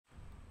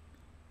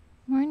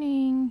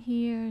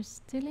We're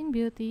still in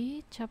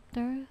Beauty,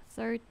 Chapter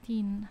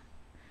 13.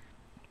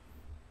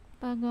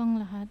 Bago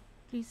ang lahat,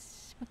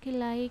 please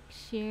paki-like,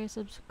 share,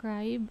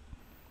 subscribe,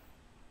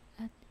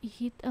 at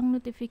i-hit ang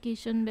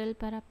notification bell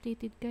para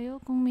updated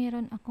kayo kung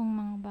meron akong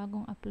mga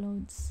bagong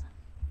uploads.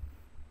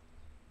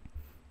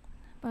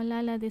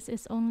 Paalala, this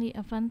is only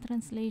a fun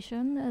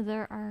translation.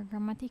 There are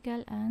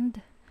grammatical and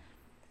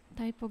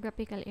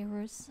typographical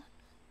errors,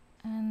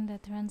 and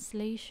the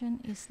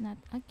translation is not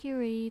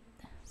accurate.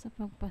 Sa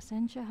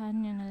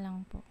pagpasensyahan nyo na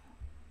lang po.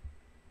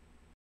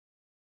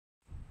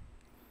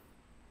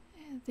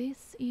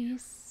 This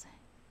is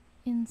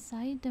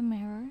inside the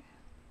mirror.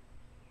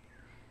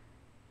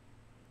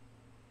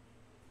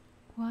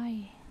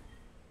 Why?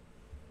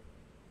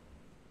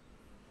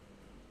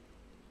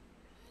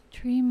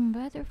 Dream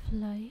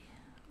butterfly,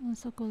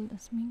 also called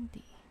as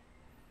Mingdi.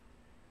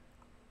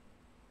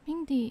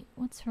 Mingdi,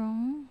 what's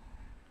wrong?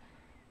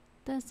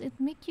 Does it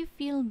make you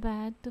feel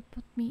bad to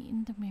put me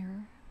in the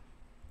mirror?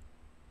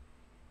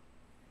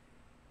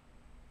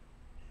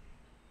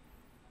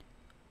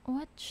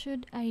 What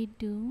should I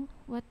do?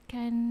 What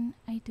can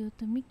I do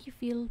to make you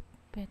feel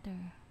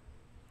better?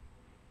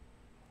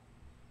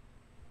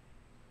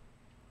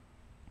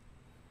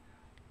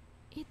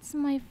 It's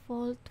my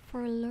fault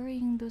for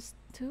luring those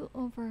two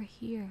over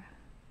here.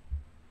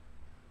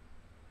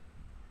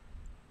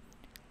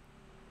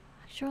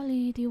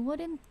 Actually, they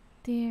wouldn't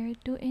dare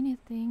do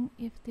anything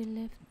if they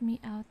left me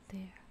out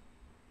there.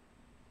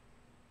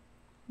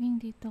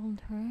 Mingdi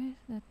told her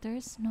that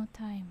there's no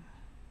time.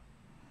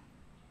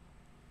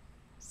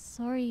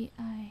 Sorry,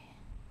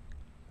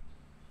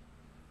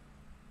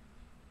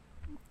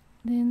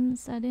 Then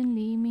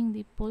suddenly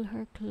Mingdi pulled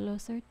her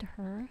closer to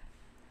her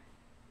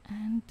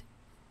and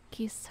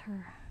kissed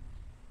her.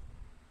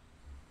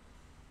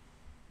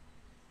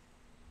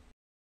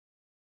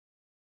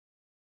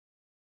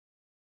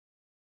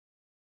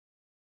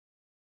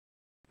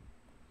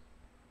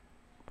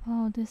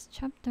 Wow, this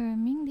chapter,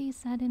 Mingdi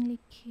suddenly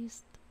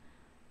kissed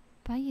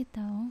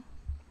Payitao.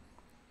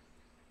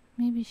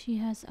 Maybe she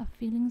has a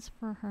feelings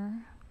for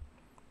her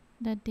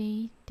the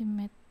day they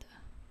met.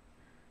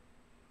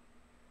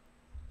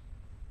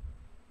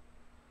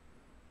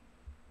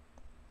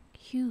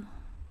 You,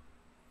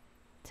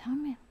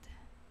 damn it.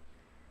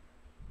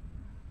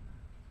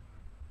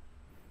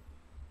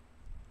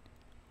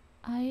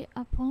 I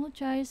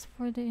apologize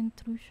for the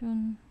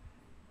intrusion.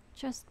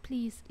 Just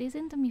please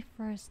listen to me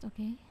first,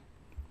 okay?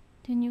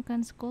 Then you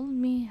can scold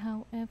me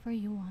however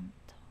you want.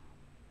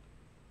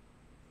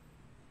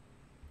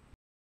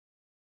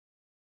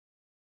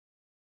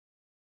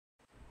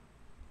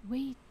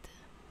 Wait.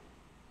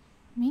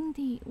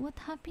 Mingdi, what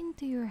happened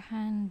to your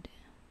hand?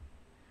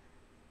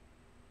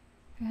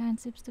 Your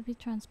hand seems to be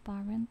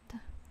transparent.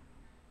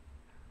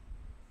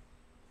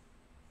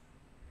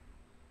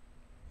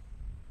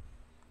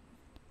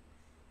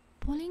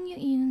 Pulling you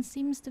in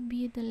seems to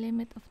be the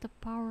limit of the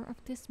power of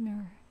this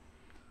mirror.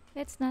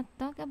 Let's not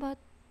talk about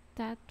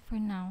that for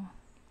now.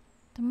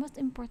 The most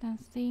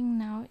important thing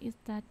now is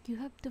that you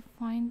have to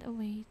find a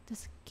way to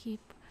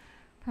escape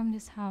from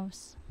this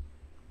house.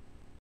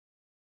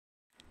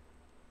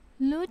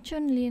 Lu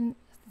Chunlin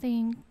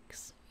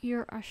thinks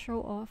you're a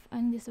show-off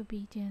and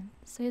disobedient,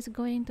 so he's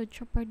going to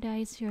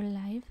jeopardize your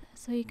life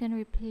so he can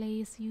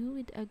replace you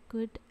with a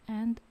good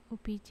and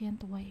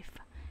obedient wife.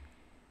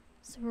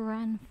 So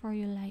run for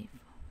your life.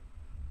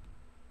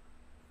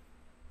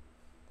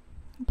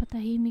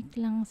 Patahimik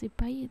lang si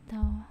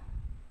Payitao.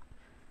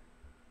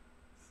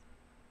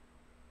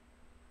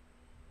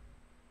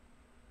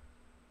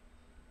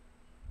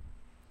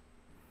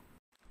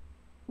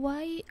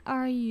 Why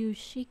are you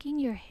shaking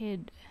your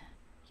head?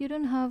 You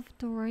don't have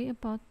to worry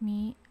about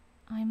me.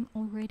 I'm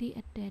already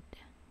dead.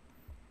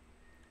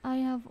 I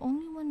have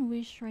only one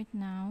wish right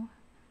now,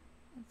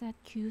 that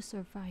you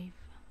survive.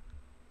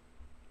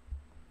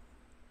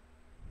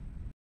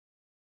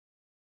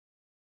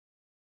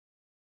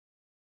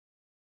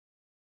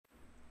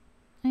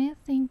 I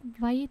think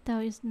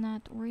Vayitao is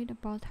not worried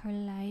about her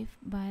life,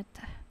 but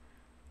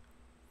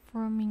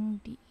for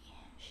Mingdi,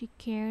 she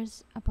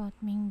cares about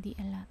Mingdi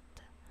a lot.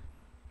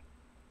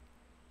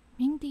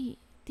 Mingdi,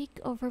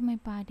 take over my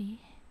body,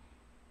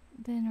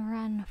 then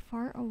run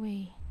far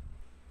away.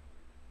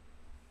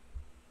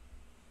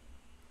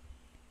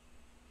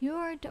 You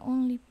are the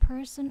only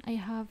person I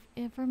have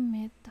ever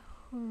met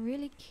who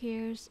really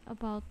cares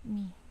about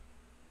me.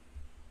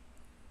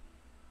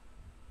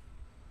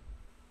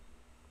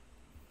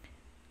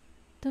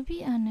 To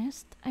be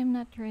honest, I'm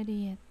not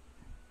ready yet.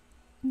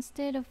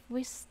 Instead of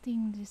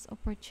wasting this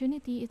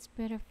opportunity, it's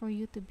better for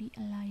you to be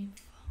alive.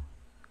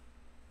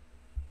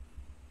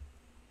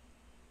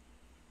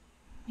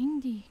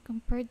 Mingdi,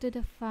 compared to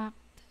the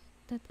fact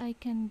that I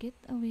can get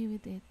away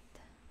with it,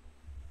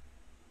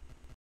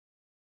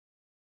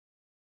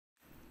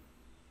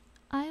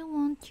 I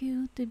want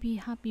you to be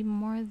happy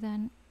more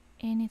than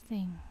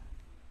anything.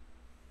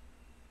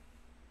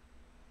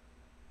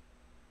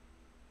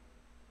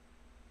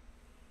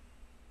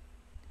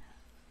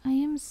 I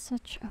am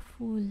such a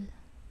fool.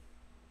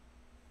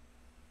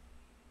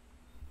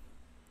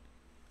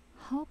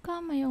 How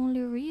come I only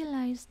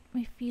realized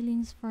my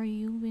feelings for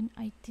you when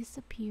I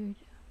disappeared?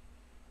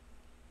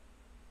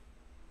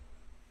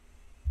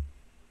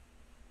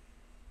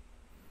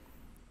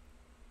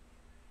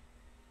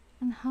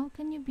 And how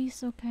can you be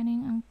so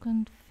cunning and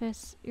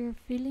confess your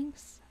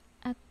feelings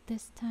at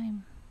this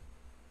time?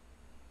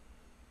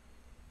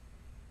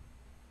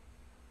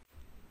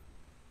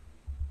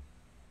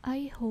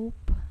 I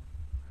hope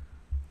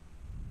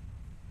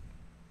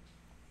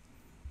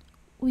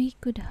we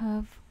could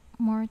have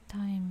more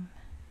time.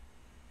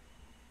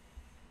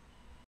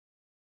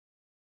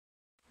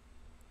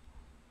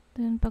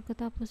 Then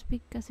pagkatapos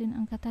bigkasin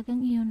ang katagang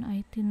iyon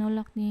ay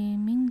tinulak ni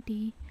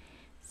Mingdi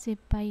si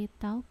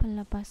Paitaw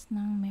palabas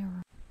ng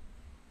mirror.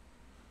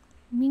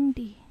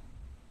 Mingdi.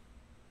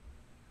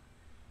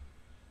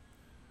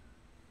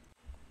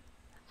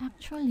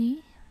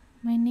 Actually,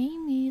 my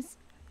name is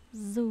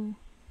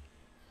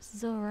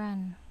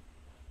Zoran.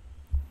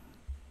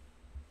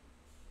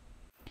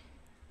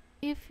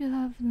 If you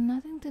have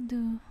nothing to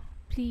do,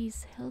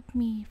 please help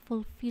me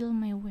fulfill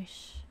my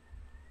wish.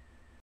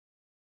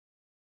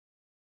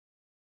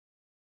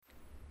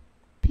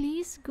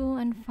 Please go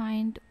and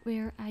find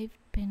where I've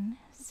been,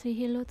 say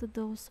hello to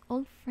those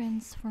old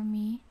friends for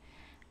me,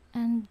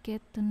 and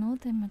get to know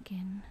them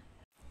again.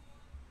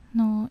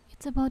 No,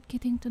 it's about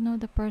getting to know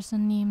the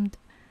person named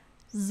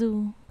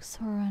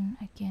Zoran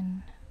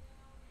again.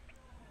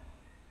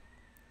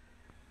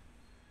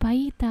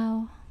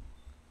 Paitaw,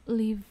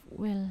 live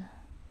well.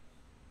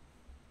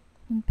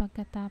 Yung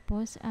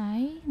pagkatapos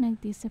ay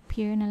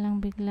nag-disappear na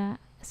lang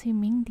bigla si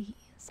Mingdi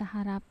sa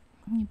harap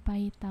ni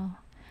Paitaw.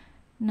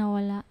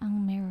 Nawala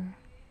ang mirror.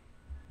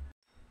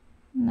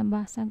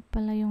 Nabasag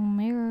pala yung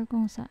mirror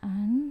kung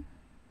saan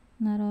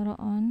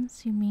naroroon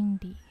si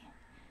Mingdi.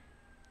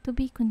 To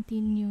be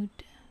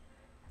continued.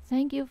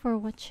 Thank you for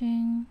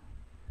watching.